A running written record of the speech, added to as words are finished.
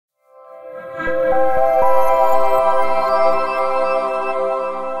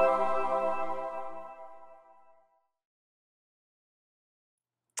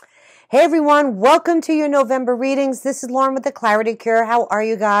Hey everyone, welcome to your November readings. This is Lauren with the Clarity Cure. How are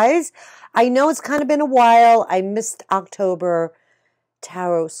you guys? I know it's kind of been a while. I missed October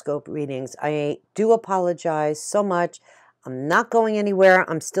tarot scope readings. I do apologize so much. I'm not going anywhere.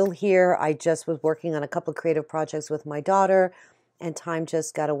 I'm still here. I just was working on a couple of creative projects with my daughter and time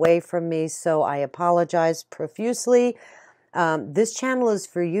just got away from me. So I apologize profusely. This channel is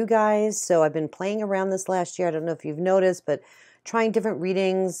for you guys. So I've been playing around this last year. I don't know if you've noticed, but trying different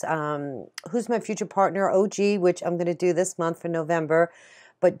readings. Who's my future partner? OG, which I'm going to do this month for November.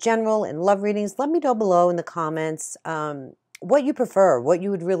 But general and love readings, let me know below in the comments what you prefer, what you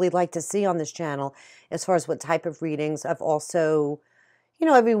would really like to see on this channel as far as what type of readings. I've also,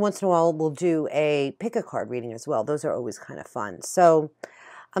 every once in a while we'll do a pick a card reading as well. Those are always kind of fun. So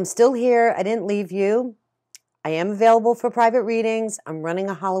I'm still here. I didn't leave you. I am available for private readings. I'm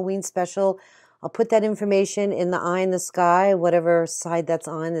running a Halloween special. I'll put that information in the eye in the sky, whatever side that's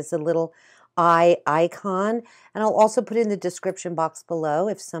on. There's a little eye icon. And I'll also put it in the description box below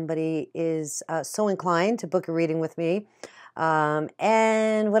if somebody is so inclined to book a reading with me.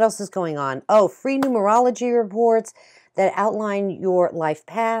 And what else is going on? Oh, free numerology reports that outline your life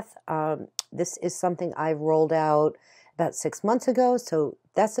path. This is something I rolled out about 6 months ago. So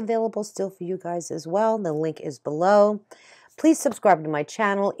that's available still for you guys as well. The link is below. Please subscribe to my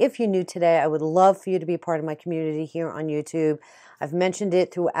channel. If you're new today, I would love for you to be part of my community here on YouTube. I've mentioned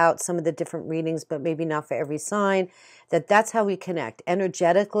it throughout some of the different readings, but maybe not for every sign, that's how we connect.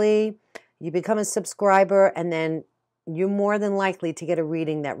 Energetically, you become a subscriber, and then you're more than likely to get a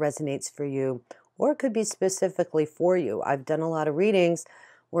reading that resonates for you, or it could be specifically for you. I've done a lot of readings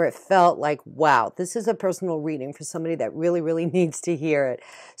where it felt like, wow, this is a personal reading for somebody that really, really needs to hear it.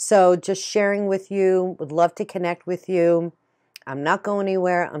 So just sharing with you, would love to connect with you. I'm not going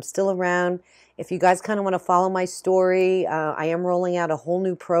anywhere. I'm still around. If you guys kind of want to follow my story, I am rolling out a whole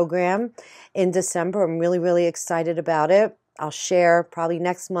new program in December. I'm really, really excited about it. I'll share probably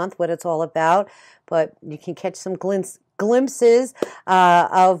next month what it's all about, but you can catch some glimpses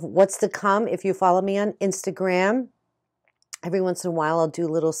of what's to come if you follow me on Instagram. Every once in a while, I'll do a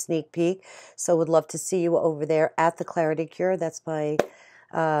little sneak peek. So would love to see you over there at The Clarity Cure. That's my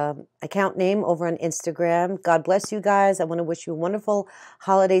account name over on Instagram. God bless you guys. I want to wish you a wonderful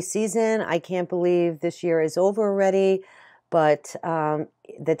holiday season. I can't believe this year is over already, but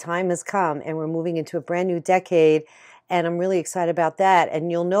the time has come and we're moving into a brand new decade, and I'm really excited about that. And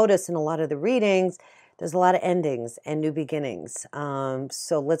you'll notice in a lot of the readings, there's a lot of endings and new beginnings.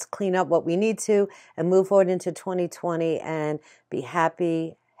 So let's clean up what we need to and move forward into 2020 and be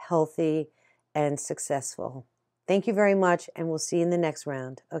happy, healthy, and successful. Thank you very much, and we'll see you in the next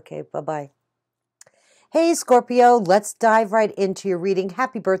round. Okay, bye-bye. Hey, Scorpio, let's dive right into your reading.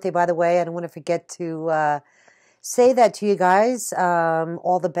 Happy birthday, by the way. I don't want to forget to say that to you guys.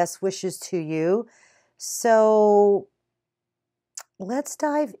 All the best wishes to you. So let's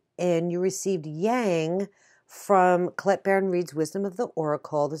dive in. You received Yang from Colette Baron Reid's Wisdom of the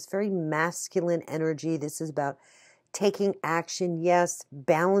Oracle. This very masculine energy. This is about taking action. Yes,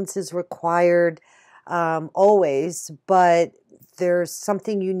 balance is required. Always, but there's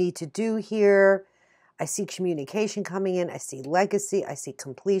something you need to do here. I see communication coming in. I see legacy. I see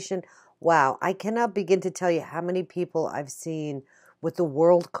completion. Wow. I cannot begin to tell you how many people I've seen with the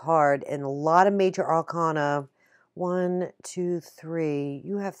World card and a lot of major arcana. 1, 2, 3.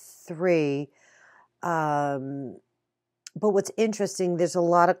 You have 3. But what's interesting, there's a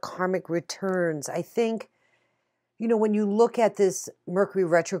lot of karmic returns. I think, when you look at this Mercury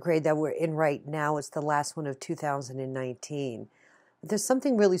retrograde that we're in right now, it's the last one of 2019. There's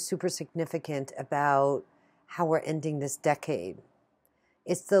something really super significant about how we're ending this decade.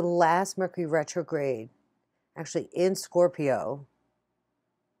 It's the last Mercury retrograde, actually in Scorpio,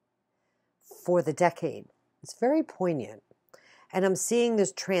 for the decade. It's very poignant. And I'm seeing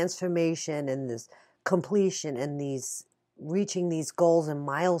this transformation and this completion and these reaching these goals and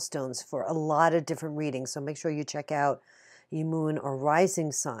milestones for a lot of different readings. So make sure you check out your moon or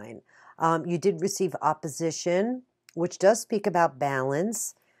rising sign. You did receive opposition, which does speak about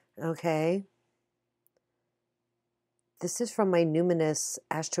balance. Okay. This is from my NUMINOUS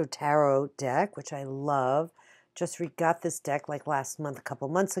Astro Tarot deck, which I love. Just got this deck like last month, a couple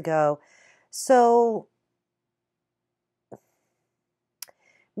months ago. So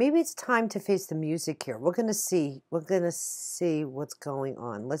maybe it's time to face the music here. We're going to see. We're going to see what's going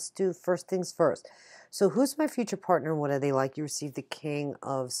on. Let's do first things first. So who's my future partner? What are they like? You received the King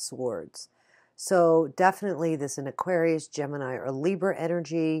of Swords. So definitely this is an Aquarius, Gemini, or Libra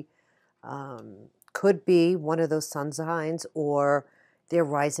energy. Could be one of those sun signs or their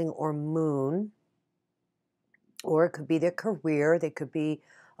rising or moon. Or it could be their career. They could be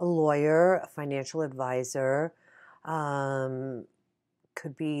a lawyer, a financial advisor,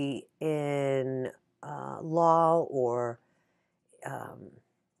 could be in law or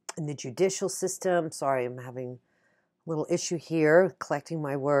in the judicial system. Sorry, I'm having a little issue here collecting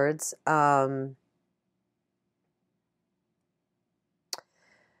my words.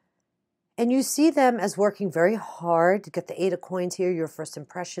 And you see them as working very hard to get the 8 of coins here. Your first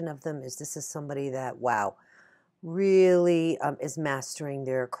impression of them is this is somebody that, wow, really is mastering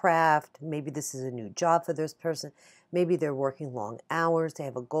their craft. Maybe this is a new job for this person. Maybe they're working long hours. They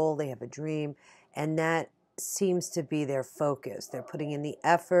have a goal. They have a dream. And that seems to be their focus. They're putting in the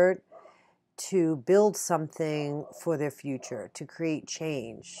effort to build something for their future, to create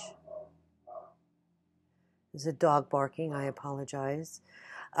change. There's a dog barking. I apologize.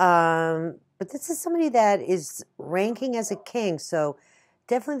 But this is somebody that is ranking as a king. So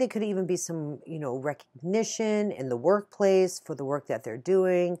definitely there could even be some, recognition in the workplace for the work that they're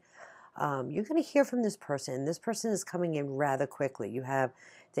doing. You're going to hear from this person. This person is coming in rather quickly. You have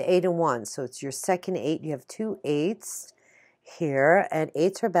the 8 and 1. So it's your second 8. You have 2 8s here. And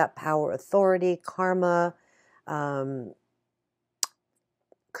 8s are about power, authority, karma,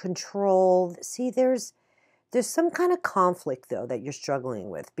 control. See, there's some kind of conflict, though, that you're struggling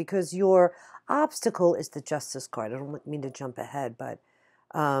with because your obstacle is the Justice card. I don't mean to jump ahead, but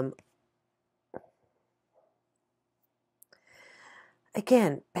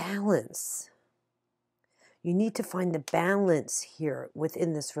again, balance. You need to find the balance here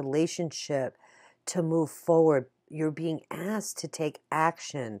within this relationship to move forward. You're being asked to take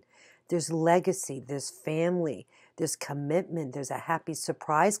action. There's legacy, there's family, there's commitment, there's a happy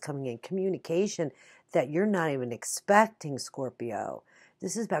surprise coming in, communication that you're not even expecting, Scorpio.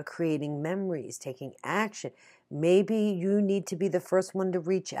 This is about creating memories, taking action. Maybe you need to be the first one to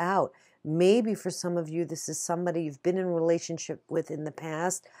reach out. Maybe for some of you, this is somebody you've been in a relationship with in the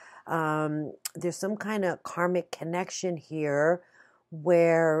past. There's some kind of karmic connection here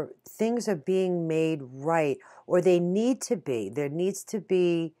where things are being made right, or they need to be. There needs to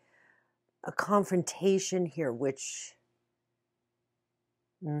be a confrontation here, which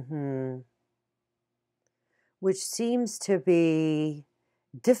seems to be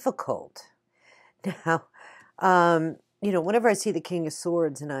difficult. Now, whenever I see the King of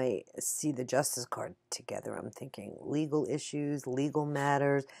Swords and I see the Justice card together, I'm thinking legal issues, legal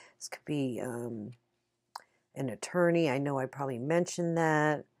matters. This could be an attorney. I know I probably mentioned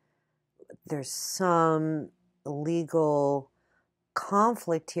that. There's some legal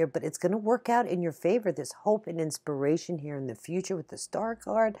conflict here, but it's going to work out in your favor. There's hope and inspiration here in the future with the Star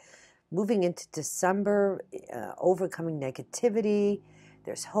card. Moving into December, overcoming negativity.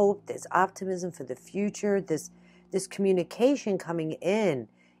 There's hope. There's optimism for the future. This communication coming in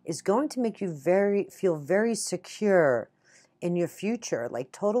is going to make you feel very secure in your future,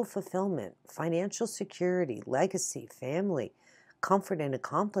 like total fulfillment, financial security, legacy, family, comfort and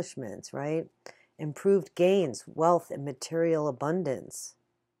accomplishments, right? Improved gains, wealth, and material abundance.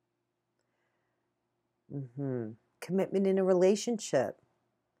 Commitment in a relationship.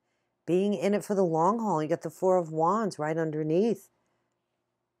 Being in it for the long haul. You got the 4 of Wands right underneath.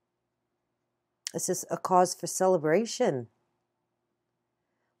 This is a cause for celebration.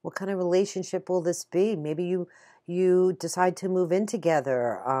 What kind of relationship will this be? Maybe you decide to move in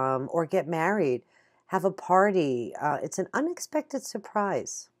together or get married, have a party. It's an unexpected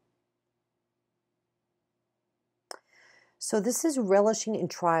surprise. So this is relishing in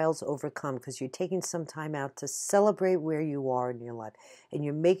trials overcome because you're taking some time out to celebrate where you are in your life and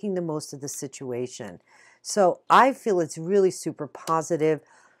you're making the most of the situation. So I feel it's really super positive.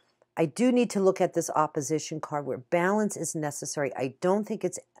 I do need to look at this opposition card where balance is necessary. I don't think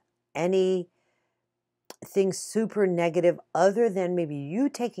it's anything super negative other than maybe you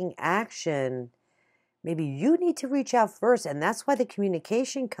taking action. Maybe you need to reach out first, and that's why the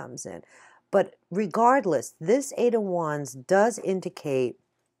communication comes in. But regardless, this 8 of Wands does indicate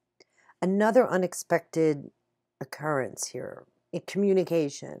another unexpected occurrence here, a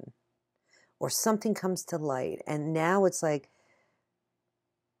communication, or something comes to light. And now it's like,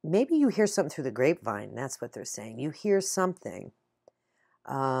 maybe you hear something through the grapevine. That's what they're saying. You hear something.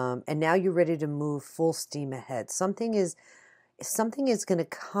 And now you're ready to move full steam ahead. Something is going to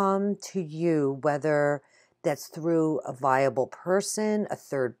come to you, whether that's through a viable person, a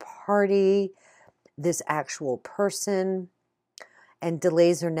third party, this actual person, and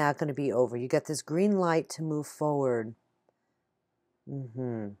delays are now going to be over. You got this green light to move forward.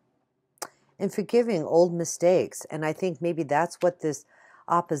 And forgiving old mistakes. And I think maybe that's what this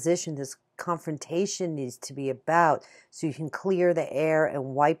opposition, this confrontation needs to be about, so you can clear the air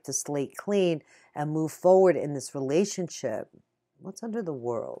and wipe the slate clean and move forward in this relationship. What's under the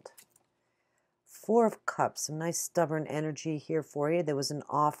World? Four of Cups, some nice stubborn energy here for you. There was an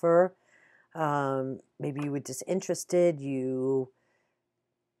offer. Maybe you were disinterested. You're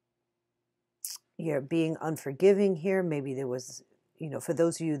being unforgiving here. Maybe there was, you know, for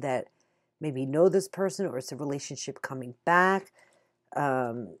those of you that maybe know this person, or it's a relationship coming back,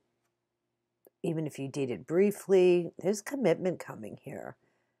 even if you dated briefly, there's commitment coming here.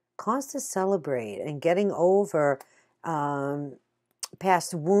 Cause to celebrate and getting over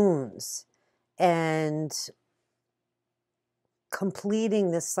past wounds and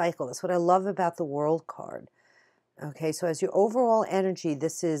completing this cycle. That's what I love about the World card. Okay, so as your overall energy,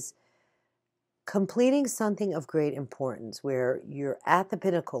 this is completing something of great importance where you're at the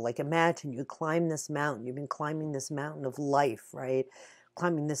pinnacle. Like imagine you climb this mountain. You've been climbing this mountain of life, right?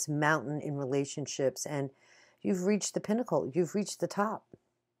 Climbing this mountain in relationships, and you've reached the pinnacle. You've reached the top.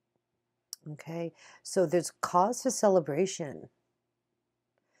 Okay, so there's cause for celebration,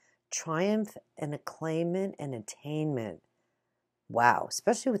 triumph and acclaimment and attainment. Wow,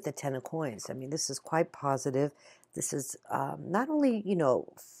 especially with the Ten of Coins. I mean, this is quite positive. This is not only, you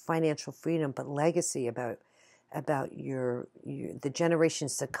know, financial freedom, but legacy about the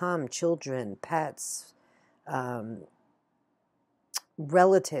generations to come, children, pets,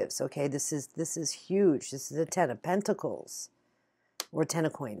 relatives. Okay, this is huge. This is the Ten of Pentacles or Ten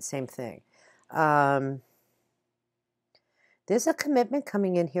of Coins, same thing. There's a commitment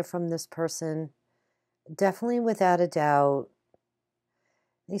coming in here from this person, definitely without a doubt.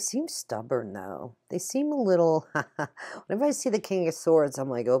 They seem stubborn, though. They seem a little, whenever I see the King of Swords, I'm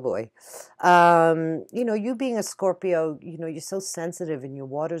like, oh boy. You know, you being a Scorpio, you know, you're so sensitive and your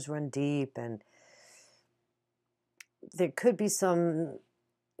waters run deep, and there could be some,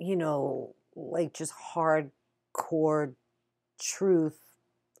 you know, like just hardcore truth,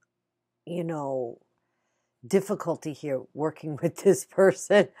 you know, difficulty here working with this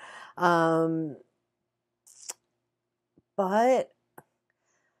person. But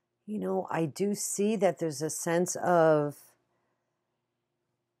you know, I do see that there's a sense of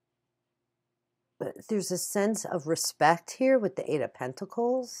respect here with the Eight of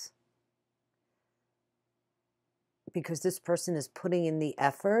Pentacles, because this person is putting in the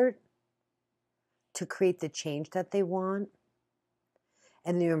effort to create the change that they want,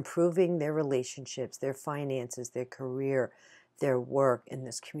 and they're improving their relationships, their finances, their career, their work, and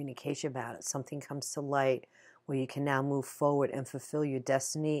this communication about it. Something comes to light where you can now move forward and fulfill your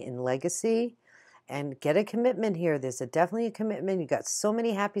destiny and legacy and get a commitment here. There's definitely a commitment. You got so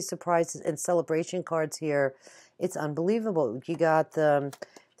many happy surprises and celebration cards here. It's unbelievable. You got the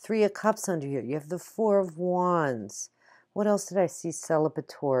Three of Cups under here. You have the Four of Wands. What else did I see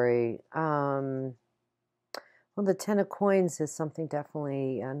celebratory? Well, the Ten of Coins is something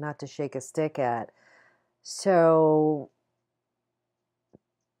definitely not to shake a stick at. So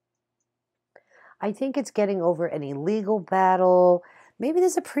I think it's getting over any legal battle. Maybe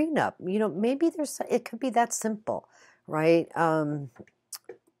there's a prenup. You know, maybe it could be that simple, right?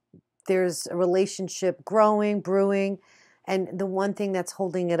 There's a relationship growing, brewing, and the one thing that's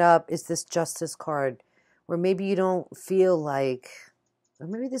holding it up is this Justice card, where maybe you don't feel like, or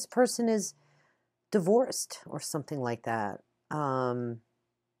maybe this person is divorced or something like that. It's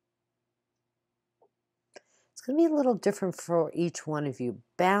going to be a little different for each one of you.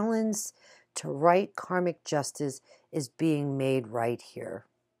 Balance to right karmic justice is being made right here.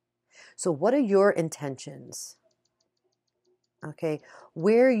 So what are your intentions? Okay,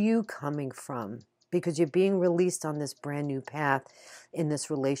 where are you coming from? Because you're being released on this brand new path in this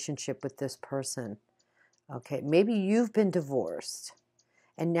relationship with this person. Okay, maybe you've been divorced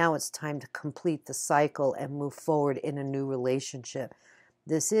and now it's time to complete the cycle and move forward in a new relationship.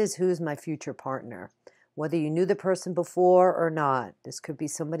 This is who's my future partner. Whether you knew the person before or not, this could be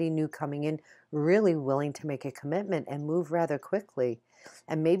somebody new coming in, really willing to make a commitment and move rather quickly.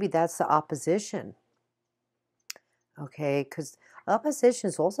 And maybe that's the opposition. Okay, because opposition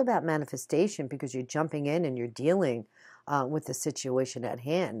is also about manifestation, because you're jumping in and you're dealing with the situation at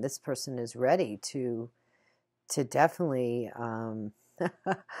hand. This person is ready to definitely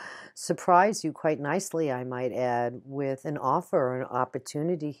surprise you quite nicely, I might add, with an offer or an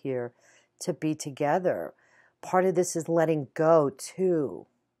opportunity here to be together. Part of this is letting go too.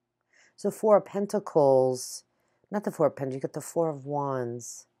 So Four of Pentacles, not the Four of Pentacles, you got the Four of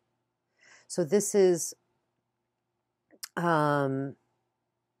Wands. So this is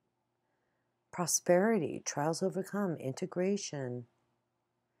prosperity, trials overcome, integration,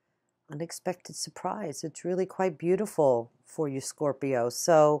 unexpected surprise. It's really quite beautiful for you, Scorpio.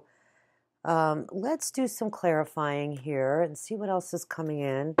 So let's do some clarifying here and see what else is coming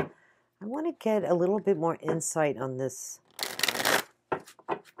in. I want to get a little bit more insight on this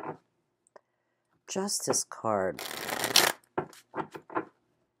Justice card.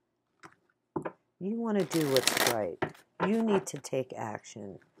 You want to do what's right. You need to take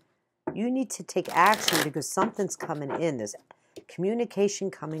action. You need to take action because something's coming in. There's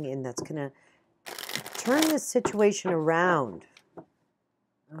communication coming in that's going to turn this situation around.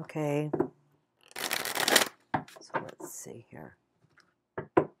 Okay. So let's see here.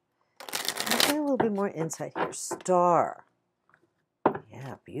 Let's get a little bit more insight here. Star.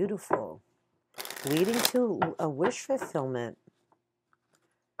 Yeah, beautiful. Leading to a wish fulfillment.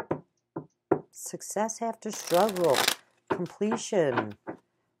 Success after struggle. Completion.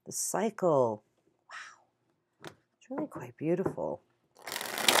 The cycle. Wow. It's really quite beautiful.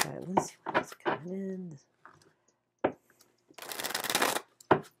 All right, let's see what's coming in. All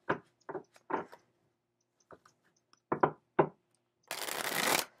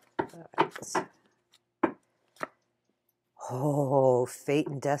right. Oh, fate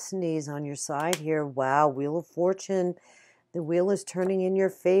and destiny is on your side here. Wow, Wheel of Fortune. The wheel is turning in your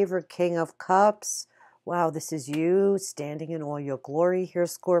favor. King of Cups. Wow, this is you standing in all your glory here,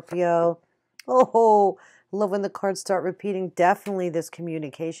 Scorpio. Oh, love when the cards start repeating. Definitely this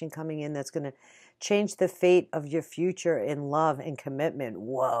communication coming in that's going to change the fate of your future in love and commitment.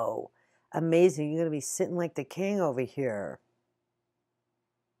 Whoa, amazing. You're going to be sitting like the king over here.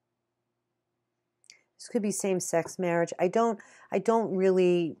 This could be same-sex marriage. I don't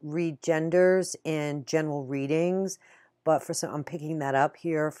really read genders in general readings, but for some, I'm picking that up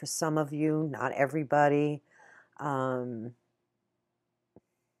here for some of you, not everybody.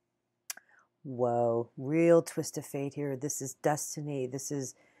 Whoa, real twist of fate here. This is destiny. This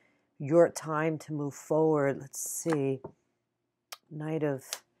is your time to move forward. Let's see. Knight of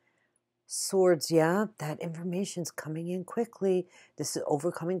Swords, yeah, that information's coming in quickly. This is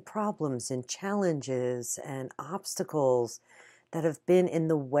overcoming problems and challenges and obstacles that have been in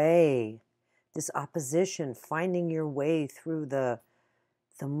the way. This opposition, finding your way through the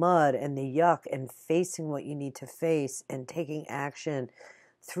mud and the yuck and facing what you need to face and taking action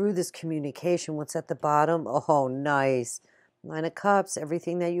through this communication. What's at the bottom? Oh, nice. Nine of Cups,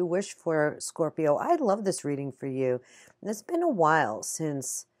 everything that you wish for, Scorpio. I love this reading for you. It's been a while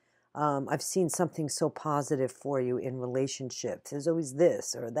since I've seen something so positive for you in relationships. There's always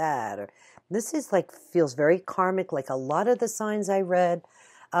this or that. Or this is like, feels very karmic, like a lot of the signs I read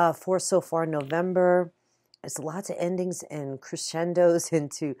for so far November. It's lots of endings and crescendos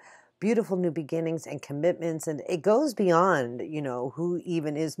into beautiful new beginnings and commitments. And it goes beyond, you know, who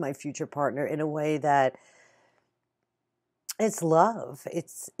even is my future partner in a way that it's love.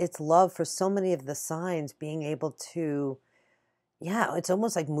 It's love for so many of the signs being able to, yeah, it's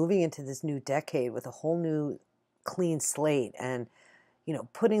almost like moving into this new decade with a whole new clean slate and, you know,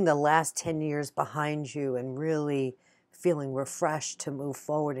 putting the last 10 years behind you and really feeling refreshed to move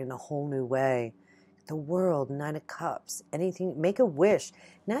forward in a whole new way. The World, Nine of Cups, anything, make a wish.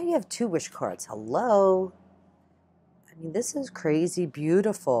 Now you have two wish cards. Hello. I mean, this is crazy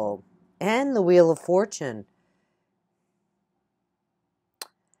beautiful. And the Wheel of Fortune.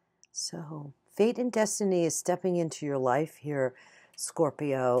 So, fate and destiny is stepping into your life here,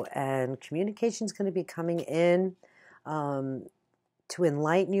 Scorpio, and communication is going to be coming in to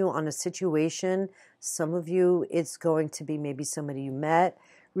enlighten you on a situation. Some of you, it's going to be maybe somebody you met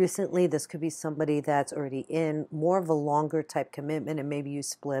recently. This could be somebody that's already in more of a longer type commitment, and maybe you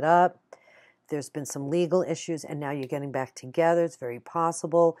split up. There's been some legal issues, and now you're getting back together. It's very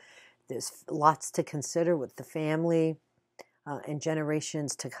possible. There's lots to consider with the family and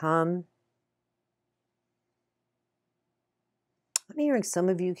generations to come. I'm hearing some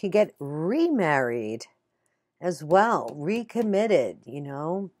of you could get remarried as well, recommitted, you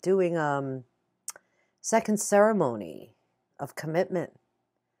know, doing second ceremony of commitment,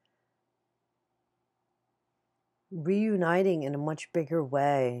 reuniting in a much bigger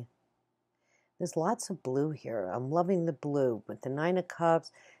way. There's lots of blue here. I'm loving the blue with the Nine of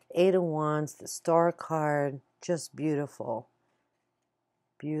Cups, Eight of Wands, the Star card, just beautiful.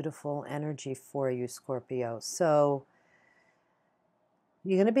 Beautiful energy for you, Scorpio. So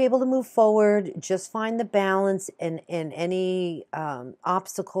you're going to be able to move forward. Just find the balance in any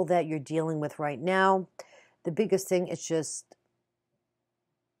obstacle that you're dealing with right now. The biggest thing is just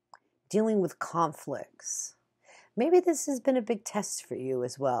dealing with conflicts. Maybe this has been a big test for you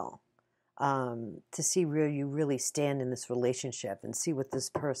as well, to see where you really stand in this relationship and see what this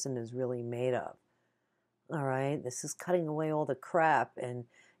person is really made of. All right, this is cutting away all the crap and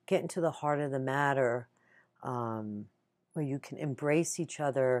getting to the heart of the matter, where you can embrace each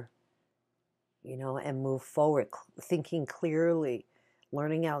other, you know, and move forward, thinking clearly,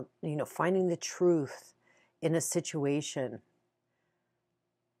 learning out, you know, finding the truth in a situation.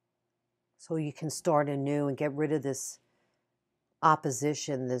 So you can start anew and get rid of this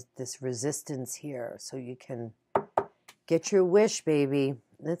opposition, this resistance here. So you can get your wish, baby.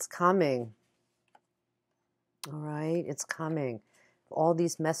 It's coming. All right, it's coming. All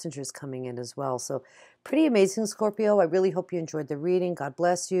these messengers coming in as well. So pretty amazing, Scorpio. I really hope you enjoyed the reading. God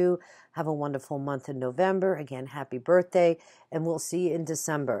bless you. Have a wonderful month in November. Again, happy birthday. And we'll see you in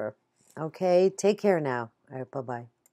December. Okay, take care now. All right, bye-bye.